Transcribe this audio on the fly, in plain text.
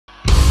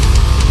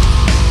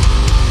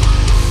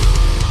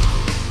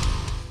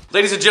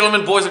Ladies and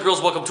gentlemen, boys and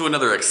girls, welcome to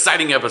another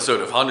exciting episode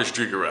of Honda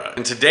Street Garage.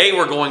 And today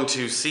we're going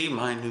to see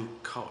my new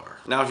car.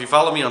 Now, if you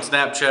follow me on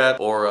Snapchat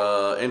or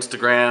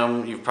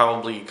Instagram, you've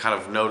probably kind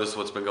of noticed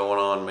what's been going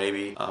on,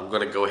 maybe. I'm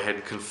going to go ahead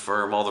and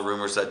confirm all the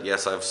rumors that,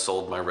 yes, I've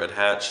sold my red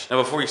hatch.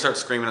 Now, before you start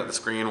screaming at the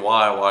screen,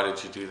 why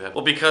did you do that?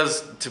 Well,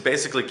 because to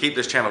basically keep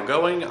this channel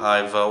going,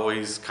 I've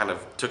always kind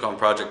of took on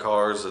project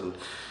cars and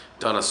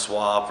done a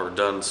swap or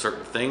done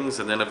certain things,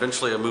 and then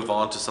eventually I move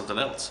on to something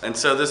else. And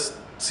so this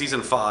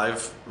season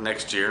 5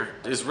 next year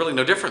is really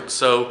no different.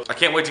 So I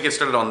can't wait to get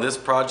started on this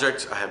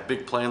project. I have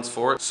big plans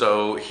for it.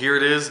 So here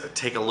it is,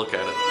 take a look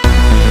at it.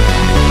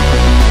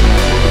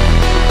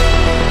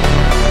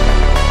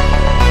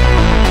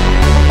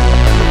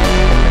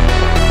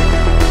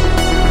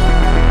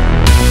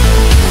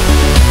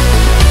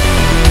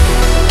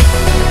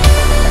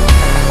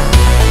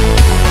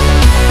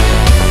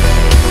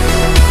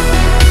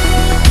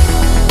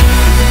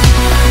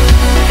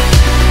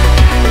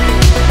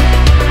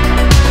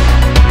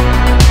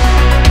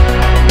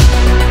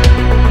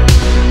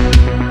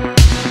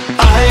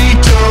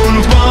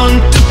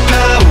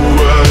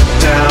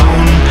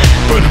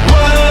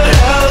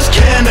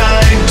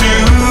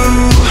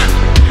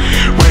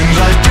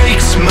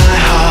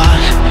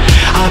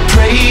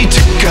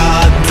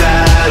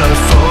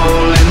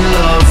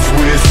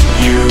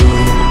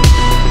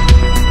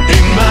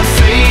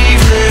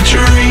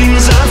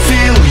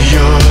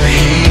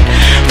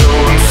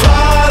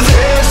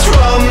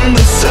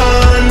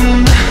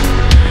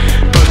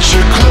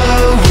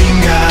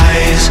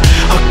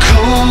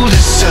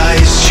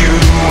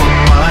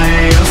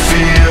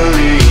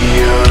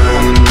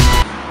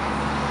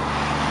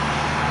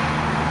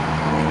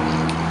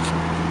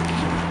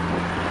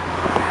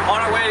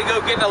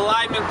 Getting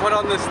alignment put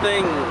on this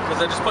thing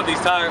because I just put these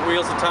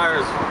wheels and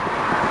tires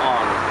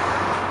on.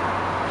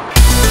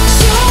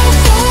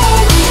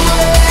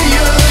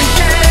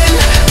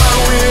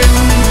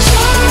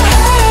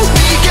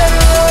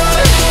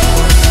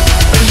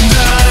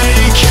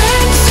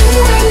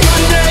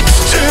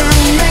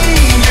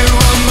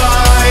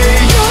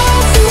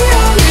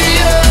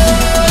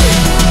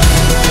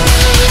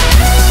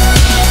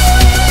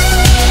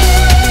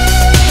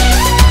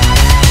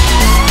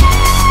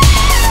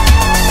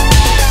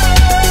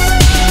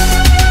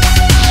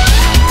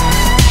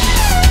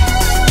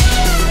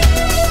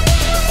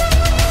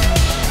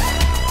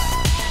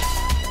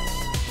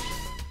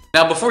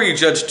 Now, before you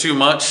judge too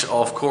much,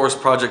 of course,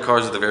 project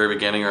cars at the very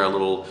beginning are a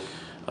little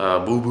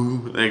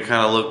boo-boo. They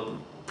kind of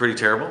look pretty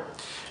terrible.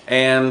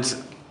 And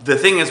the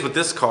thing is with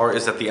this car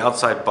is that the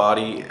outside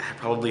body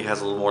probably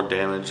has a little more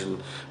damage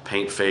and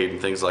paint fade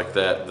and things like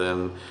that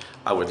than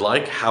I would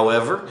like.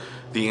 However,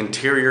 the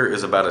interior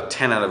is about a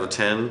 10 out of a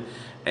 10,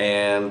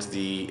 and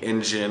the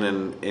engine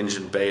and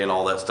engine bay and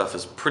all that stuff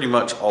is pretty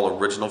much all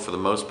original for the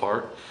most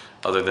part,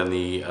 other than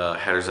the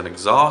headers and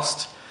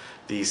exhaust.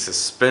 The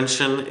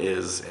suspension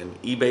is an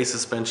eBay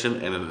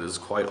suspension, and it is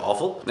quite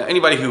awful. Now,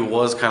 anybody who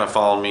was kind of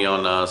following me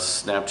on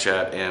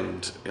Snapchat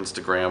and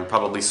Instagram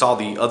probably saw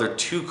the other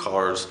two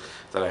cars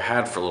that I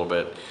had for a little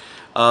bit.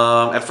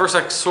 At first,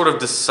 I sort of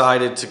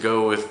decided to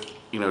go with,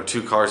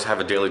 two cars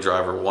have a daily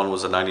driver. One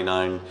was a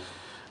 99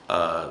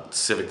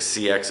 Civic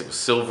CX. It was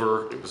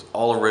silver. It was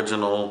all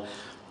original.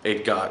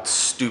 It got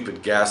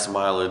stupid gas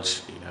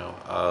mileage.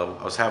 I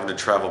was having to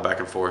travel back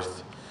and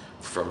forth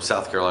from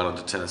South Carolina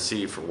to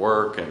Tennessee for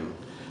work and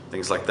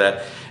things like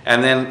that.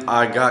 And then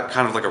I got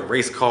kind of like a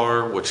race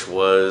car, which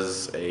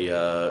was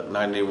a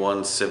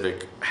 91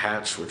 Civic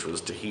hatch, which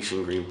was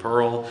Tahitian green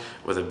pearl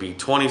with a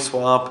B20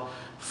 swap.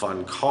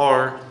 Fun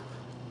car.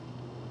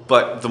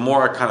 But the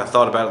more I kind of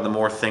thought about it, the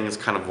more things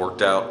kind of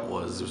worked out, it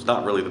was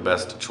not really the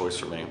best choice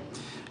for me.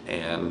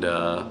 And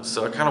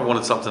so I kind of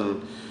wanted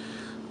something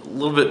a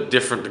little bit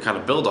different to kind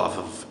of build off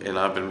of, and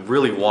I've been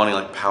really wanting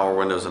like power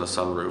windows and a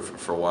sunroof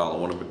for a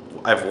while.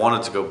 I've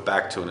wanted to go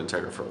back to an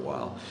Integra for a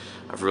while.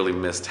 I've really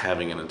missed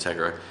having an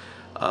Integra.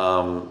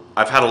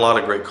 I've had a lot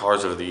of great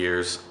cars over the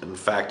years. In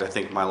fact, I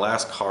think my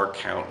last car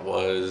count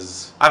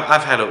was,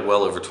 I've had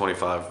well over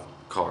 25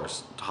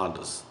 cars,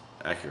 Hondas,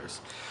 Acuras.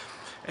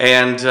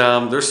 And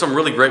there's some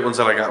really great ones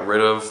that I got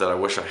rid of that I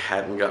wish I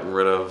hadn't gotten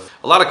rid of.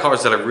 A lot of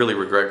cars that I really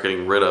regret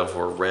getting rid of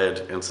were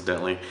red,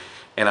 incidentally.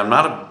 And I'm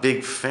not a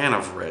big fan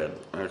of red,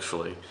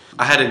 actually.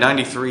 I had a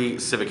 93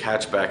 Civic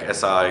hatchback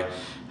SI,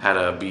 had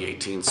a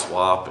B18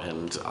 swap,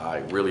 and I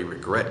really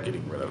regret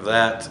getting rid of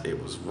that.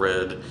 It was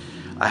red.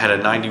 I had a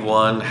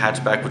 91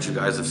 hatchback, which you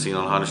guys have seen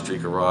on Honda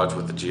Street Garage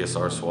with the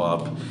GSR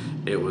swap.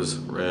 It was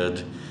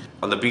red.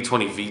 On the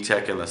B20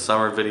 VTEC in the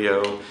summer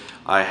video,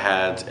 I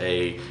had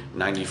a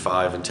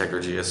 95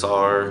 Integra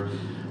GSR.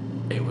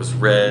 It was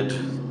red.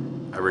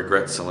 I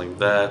regret selling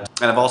that.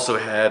 And I've also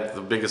had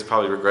the biggest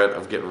probably regret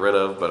of getting rid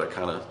of, but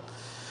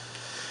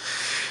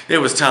it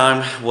was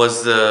time,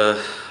 was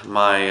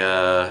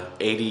my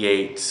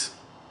 88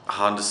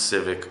 Honda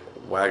Civic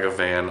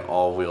Wagavan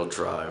all-wheel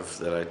drive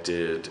that I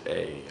did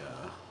a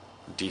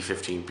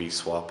D15B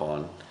swap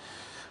on,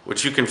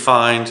 which you can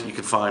find in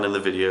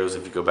the videos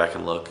if you go back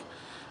and look.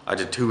 I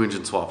did 2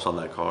 engine swaps on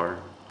that car.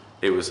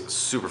 It was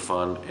super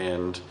fun,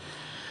 and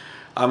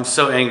I'm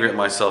so angry at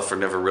myself for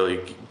never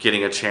really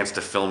getting a chance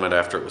to film it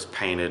after it was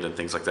painted and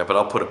things like that, but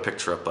I'll put a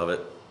picture up of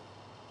it.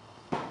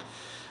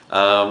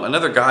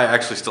 Another guy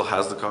actually still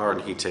has the car,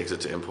 and he takes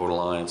it to Import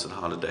Alliance and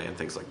Honda Day and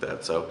things like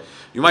that, so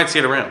you might see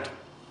it around.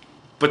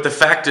 But the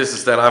fact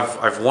is that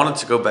I've wanted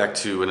to go back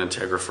to an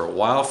Integra for a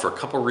while for a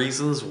couple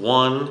reasons.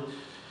 One,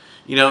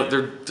 you know,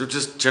 they're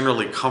just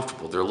generally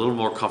comfortable. They're a little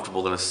more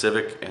comfortable than a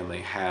Civic, and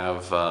they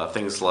have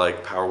things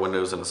like power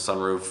windows and a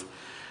sunroof,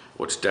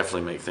 which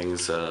definitely make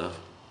things a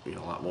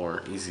lot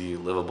more easy,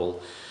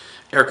 livable.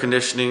 Air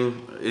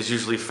conditioning is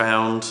usually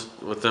found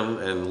with them,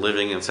 and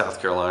living in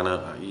South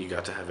Carolina, you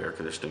got to have air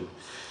conditioning.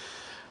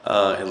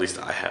 At least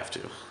I have to,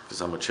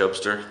 because I'm a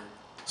chubster.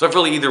 So I've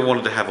really either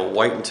wanted to have a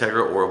white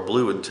Integra or a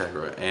blue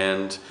Integra,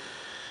 and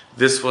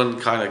this one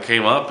kind of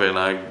came up, and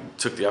I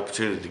took the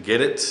opportunity to get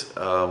it.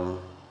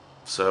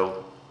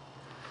 So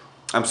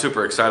I'm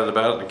super excited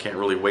about it. I can't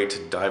really wait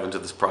to dive into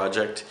this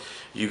project.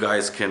 You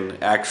guys can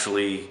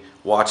actually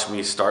watch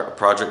me start a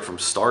project from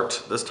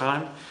start this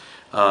time.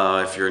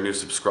 If you're a new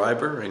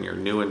subscriber and you're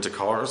new into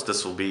cars,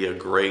 this will be a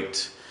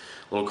great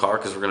little car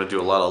because we're going to do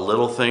a lot of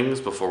little things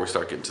before we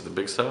start getting to the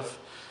big stuff.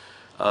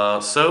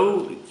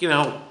 So, you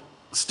know,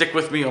 stick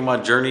with me on my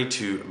journey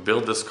to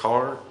build this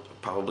car,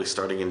 probably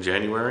starting in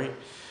January.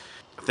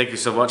 Thank you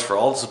so much for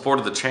all the support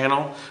of the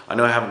channel. I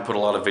know I haven't put a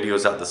lot of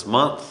videos out this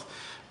month,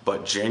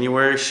 but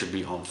January should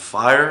be on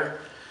fire.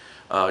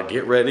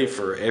 Get ready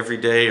for every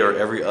day or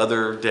every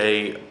other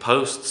day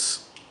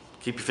posts.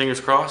 Keep your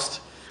fingers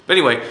crossed. But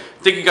anyway,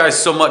 thank you guys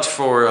so much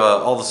for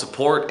all the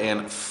support,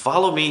 and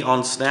follow me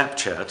on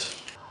Snapchat.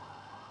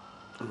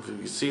 If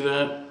you see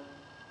that.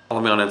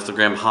 Follow me on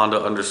Instagram,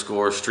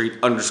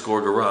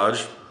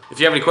 Honda_Street_Garage. If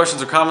you have any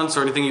questions or comments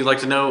or anything you'd like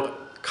to know,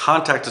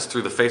 contact us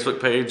through the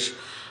Facebook page.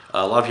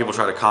 A lot of people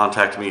try to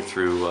contact me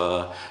through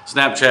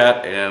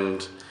Snapchat,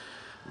 and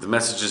the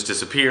messages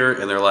disappear,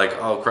 and they're like,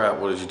 oh crap,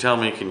 what did you tell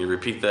me? Can you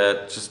repeat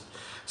that?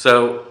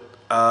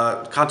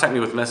 Contact me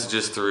with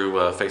messages through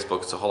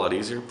Facebook. It's a whole lot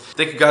easier.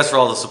 Thank you guys for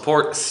all the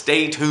support.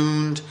 Stay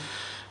tuned,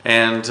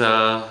 and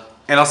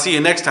I'll see you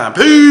next time.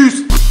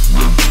 Peace!